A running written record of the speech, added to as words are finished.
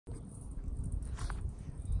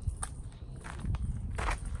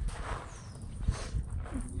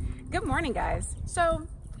Good morning, guys. So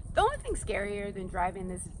the only thing scarier than driving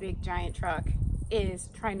this big giant truck is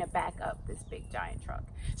trying to back up this big giant truck.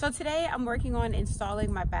 So today I'm working on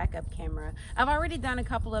installing my backup camera. I've already done a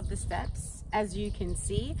couple of the steps, as you can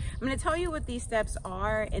see. I'm going to tell you what these steps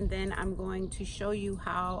are, and then I'm going to show you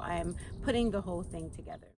how I'm putting the whole thing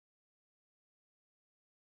together.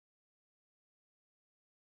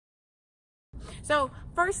 So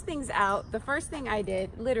first things out, the first thing I did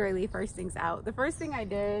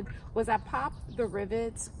was I popped the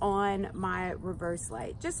rivets on my reverse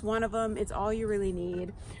light. Just one of them, it's all you really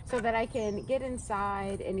need, so that I can get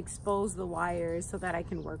inside and expose the wires so that I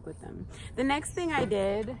can work with them. The next thing I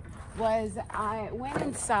did was I went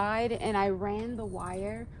inside and I ran the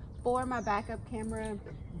wire for my backup camera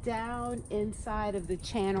down inside of the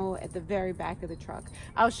channel at the very back of the truck.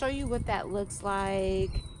 I'll show you what that looks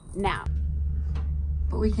like now.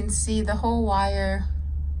 But we can see the whole wire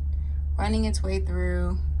running its way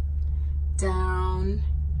through, down,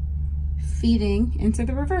 feeding into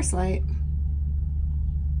the reverse light.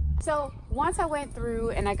 So once I went through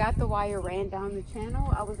and I got the wire ran down the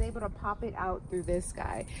channel, I was able to pop it out through this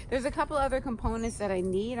guy. There's a couple other components that I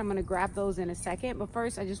need. I'm gonna grab those in a second, but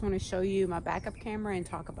first I just wanna show you my backup camera and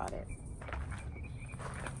talk about it.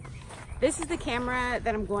 This is the camera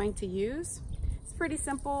that I'm going to use. It's pretty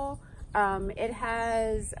simple.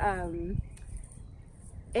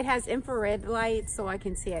 It has infrared lights so I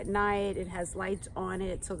can see at night. It has lights on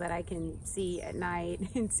it so that I can see at night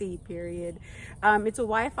and see, period. It's a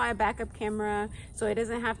Wi-Fi backup camera, so it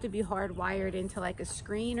doesn't have to be hardwired into like a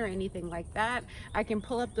screen or anything like that. I can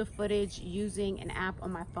pull up the footage using an app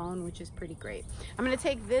on my phone, which is pretty great. I'm gonna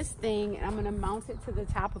take this thing and I'm gonna mount it to the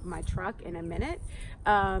top of my truck in a minute,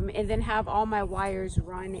 and then have all my wires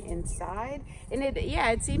run inside. And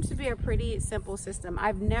it seems to be a pretty simple system.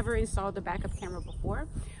 I've never installed a backup camera before.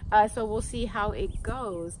 So we'll see how it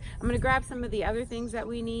goes. I'm gonna grab some of the other things that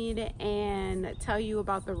we need and tell you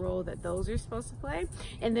about the role that those are supposed to play.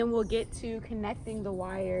 And then we'll get to connecting the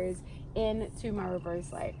wires into my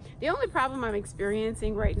reverse light. The only problem I'm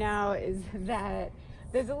experiencing right now is that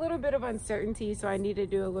there's a little bit of uncertainty, so I need to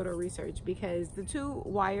do a little research because the two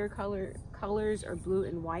wire colors are blue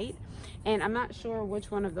and white, and I'm not sure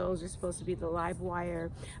which one of those are supposed to be the live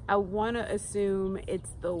wire. I want to assume it's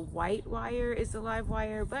the white wire is the live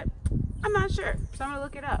wire, but I'm not sure, so I'm gonna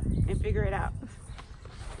look it up and figure it out.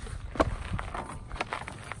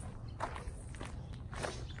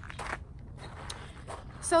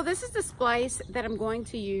 So this is the splice that I'm going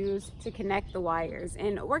to use to connect the wires,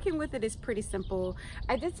 and working with it is pretty simple.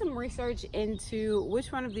 I did some research into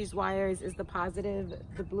which one of these wires is the positive,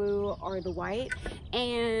 the blue, or the white,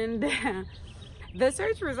 and the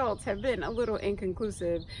search results have been a little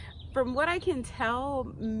inconclusive. From what I can tell,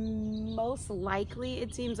 most likely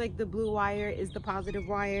it seems like the blue wire is the positive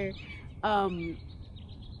wire. I'm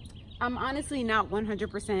honestly not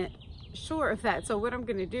 100% sure of that, so what I'm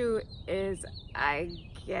gonna do is I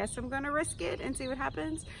guess I'm gonna risk it and see what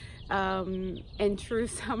happens, in true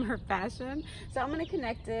summer fashion. So I'm gonna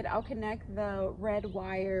connect it. I'll connect the red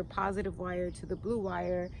wire, positive wire, to the blue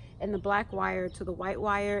wire, and the black wire to the white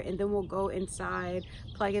wire, and then we'll go inside,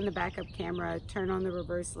 plug in the backup camera, turn on the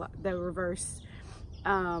reverse,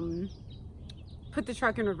 put the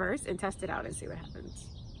truck in reverse and test it out and see what happens.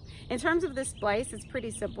 In terms of this splice, it's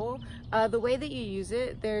pretty simple. The way that you use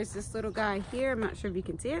it, there's this little guy here. I'm not sure if you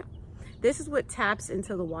can see it. This is what taps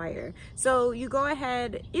into the wire. So you go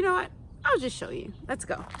ahead, you know what? I'll just show you. Let's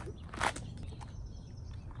go.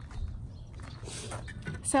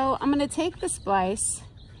 So I'm gonna take the splice,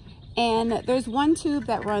 and there's one tube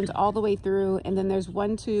that runs all the way through, and then there's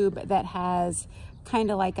one tube that has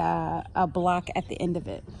kind of like a block at the end of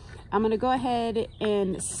it. I'm gonna go ahead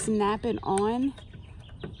and snap it on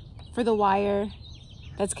for the wire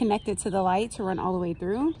that's connected to the light to run all the way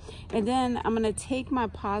through. And then I'm gonna take my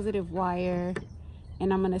positive wire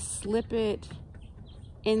and I'm gonna slip it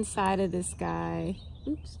inside of this guy.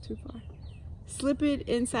 Oops, too far. Slip it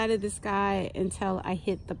inside of this guy until I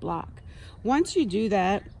hit the block. Once you do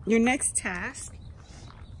that, your next task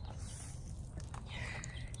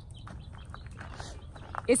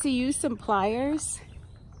is to use some pliers.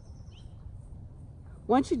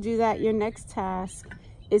 Once you do that, your next task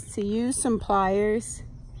is to use some pliers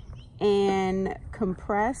and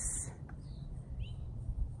compress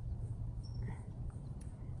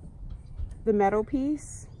the metal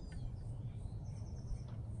piece.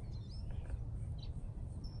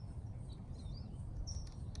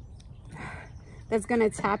 That's gonna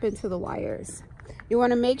tap into the wires. You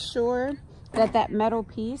wanna make sure that that metal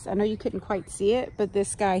piece, I know you couldn't quite see it, but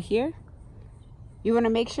this guy here, you wanna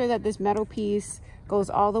make sure that this metal piece goes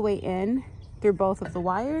all the way in through both of the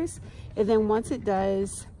wires. And then once it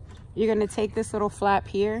does, you're gonna take this little flap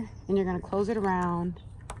here and you're gonna close it around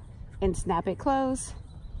and snap it close.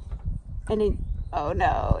 And then, oh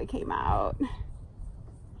no, it came out.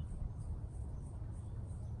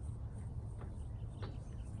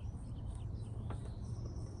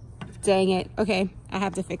 Dang it. Okay, I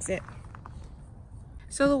have to fix it.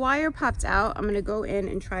 So the wire popped out. I'm gonna go in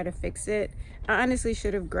and try to fix it. I honestly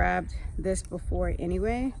should have grabbed this before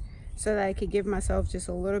anyway, so that I could give myself just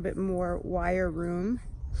a little bit more wire room.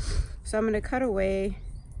 So I'm gonna cut away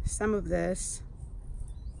some of this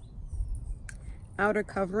outer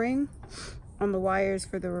covering on the wires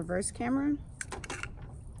for the reverse camera.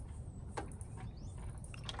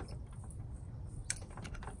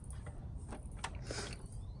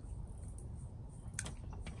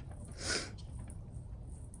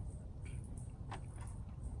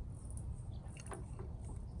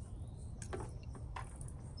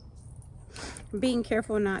 Being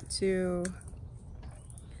careful not to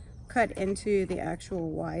cut into the actual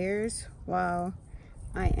wires while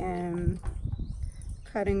I am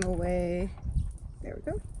cutting away, there we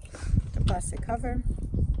go, the plastic cover.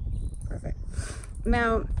 Perfect.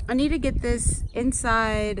 Now I need to get this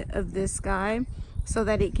inside of this guy so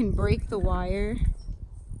that it can break the wire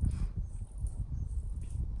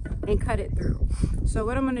and cut it through. So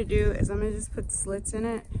what I'm going to do is I'm going to just put slits in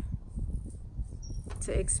it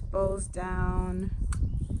to expose down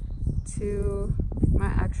to my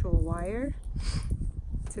actual wire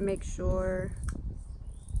to make sure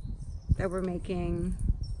that we're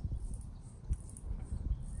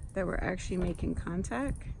actually making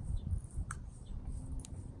contact.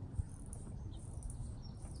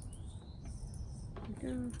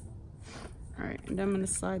 There we go. All right, and I'm gonna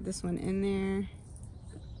slide this one in there.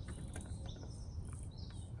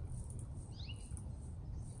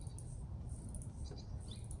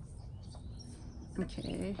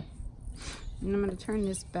 Okay, and I'm going to turn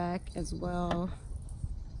this back as well.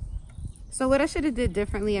 So what I should have did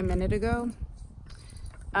differently a minute ago,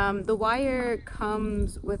 the wire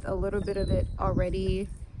comes with a little bit of it already,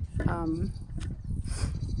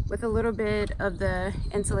 with a little bit of the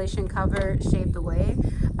insulation cover shaved away.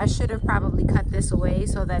 I should have probably cut this away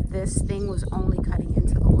so that this thing was only cutting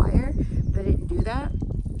into the wire, but I didn't do that.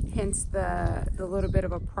 Hence the little bit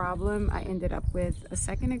of a problem I ended up with a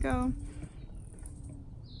second ago.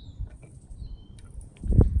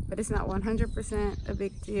 But it's not 100% a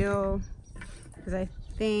big deal because I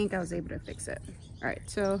think I was able to fix it. All right,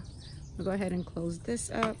 so we'll go ahead and close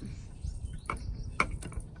this up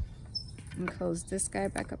and close this guy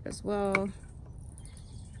back up as well.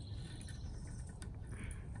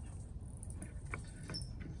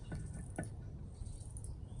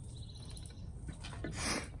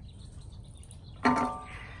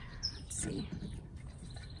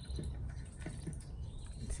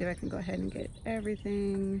 See if I can go ahead and get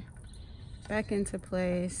everything back into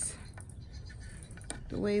place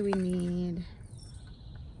the way we need.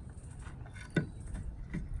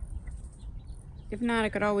 If not, I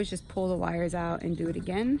could always just pull the wires out and do it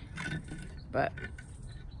again, but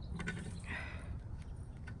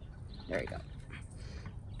there we go.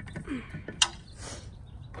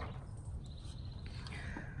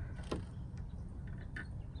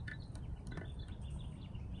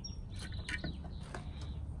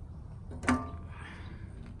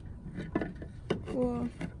 Cool.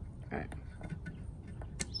 All right.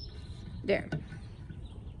 There. All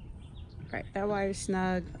right, that wire's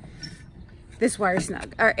snug. This wire's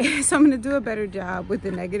snug. All right, so I'm gonna do a better job with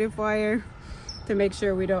the negative wire to make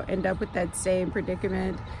sure we don't end up with that same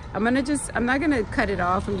predicament. I'm not gonna cut it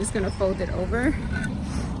off. I'm just gonna fold it over.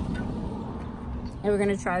 And we're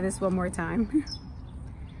gonna try this one more time.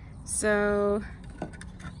 So,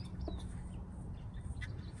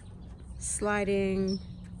 sliding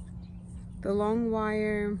the long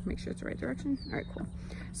wire, make sure it's the right direction. All right, cool.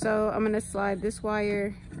 So I'm gonna slide this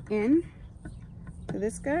wire in to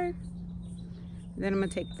this guy. Then I'm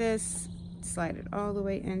gonna take this, slide it all the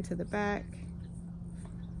way into the back.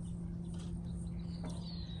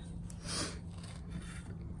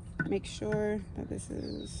 Make sure that this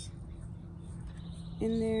is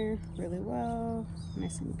in there really well,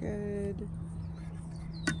 nice and good.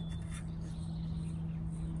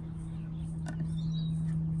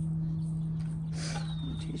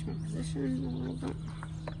 Change my position a little bit.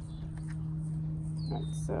 All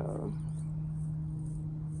right, so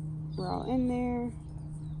we're all in there.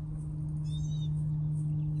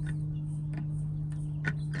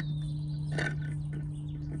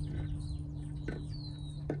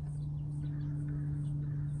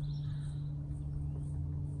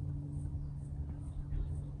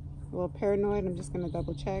 A little paranoid, I'm just gonna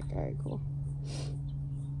double check. All right, cool.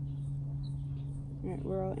 All right,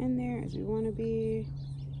 we're all in there as we want to be.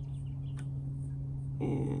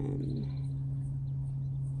 And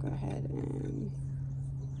go ahead and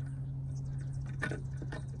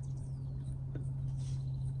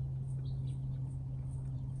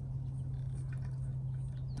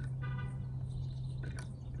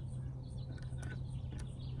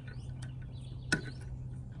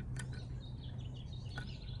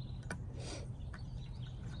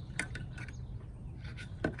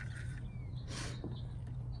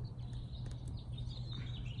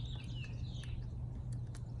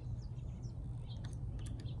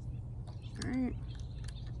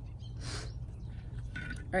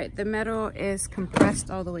all right, the metal is compressed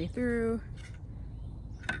all the way through.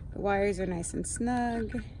 The wires are nice and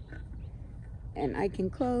snug. And I can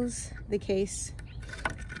close the case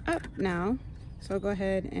up now. So I'll go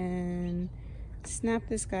ahead and snap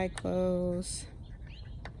this guy close.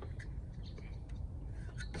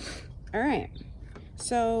 All right,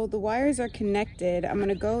 so the wires are connected. I'm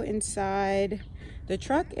gonna go inside the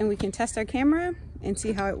truck and we can test our camera and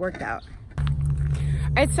see how it worked out.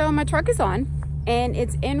 All right, so my truck is on and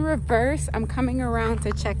it's in reverse. I'm coming around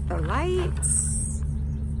to check the lights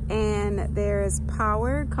and there's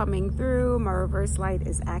power coming through. My reverse light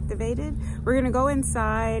is activated. We're gonna go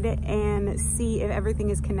inside and see if everything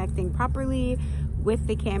is connecting properly with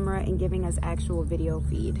the camera and giving us actual video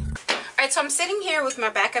feed. All right, so I'm sitting here with my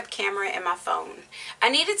backup camera and my phone. I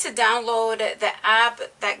needed to download the app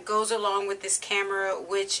that goes along with this camera,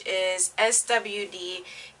 which is SWD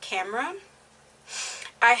Camera.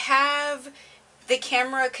 I have the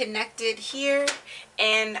camera connected here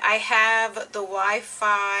and I have the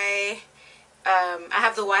Wi-Fi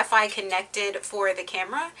connected for the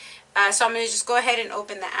camera. So I'm going to just go ahead and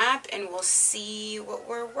open the app and we'll see what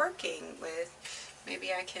we're working with.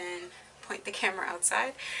 Maybe I can point the camera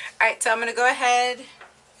outside. All right, so I'm going to go ahead.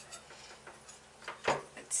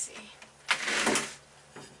 Let's see.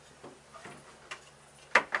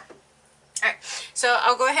 All right, so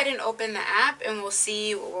I'll go ahead and open the app and we'll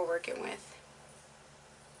see what we're working with.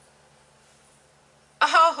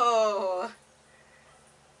 Oh,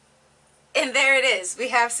 and there it is. We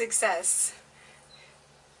have success.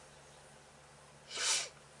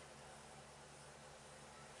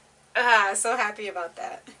 So happy about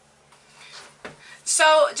that.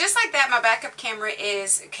 So just like that, my backup camera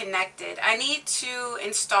is connected. I need to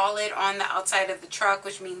install it on the outside of the truck,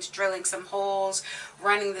 which means drilling some holes,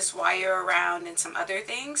 running this wire around, and some other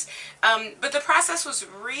things. But the process was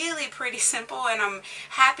really pretty simple, and I'm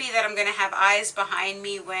happy that I'm going to have eyes behind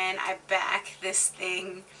me when I back this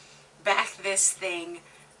thing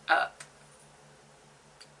up.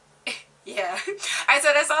 Yeah. Alright,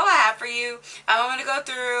 so that's all I have for you. I'm going to go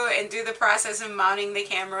through and do the process of mounting the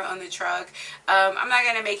camera on the truck. I'm not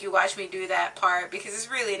going to make you watch me do that part because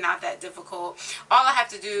it's really not that difficult. All I have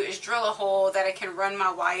to do is drill a hole that I can run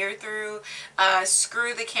my wire through,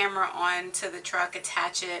 screw the camera onto the truck,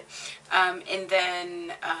 attach it, and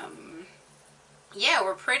then yeah,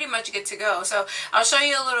 we're pretty much good to go. So I'll show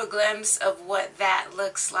you a little glimpse of what that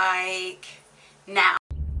looks like now.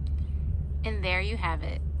 And there you have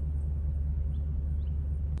it.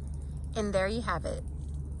 And there you have it.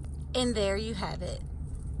 And there you have it.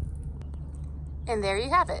 And there you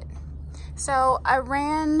have it. So I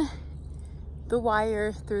ran the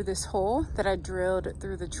wire through this hole that I drilled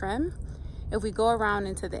through the trim. If we go around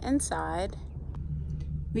into the inside,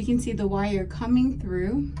 we can see the wire coming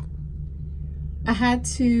through. I had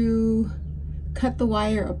to cut the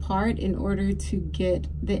wire apart in order to get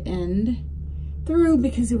the end through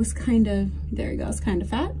because it was kind of, there you go, it's kind of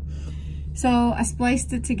fat. So I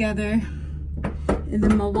spliced it together and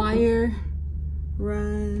then my wire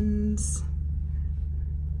runs,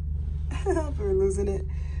 we're losing it,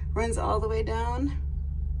 runs all the way down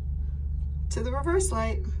to the reverse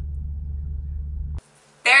light.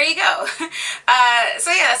 There you go. So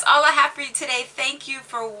yeah, that's all I have for you today. Thank you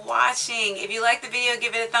for watching. If you like the video,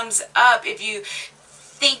 give it a thumbs up. If you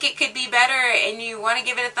think it could be better and you want to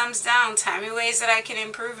give it a thumbs down, tell me ways that I can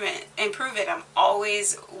improve it. I'm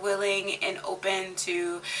always willing and open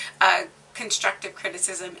to constructive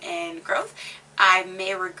criticism and growth. I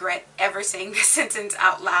may regret ever saying this sentence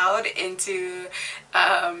out loud into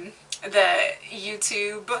the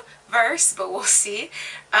YouTube verse, but we'll see.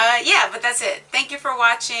 Yeah, but that's it. Thank you for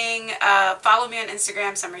watching. Follow me on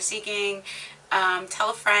Instagram, Summer Seeking.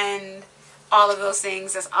 Tell a friend, all of those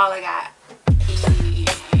things. That's all I got. Peace.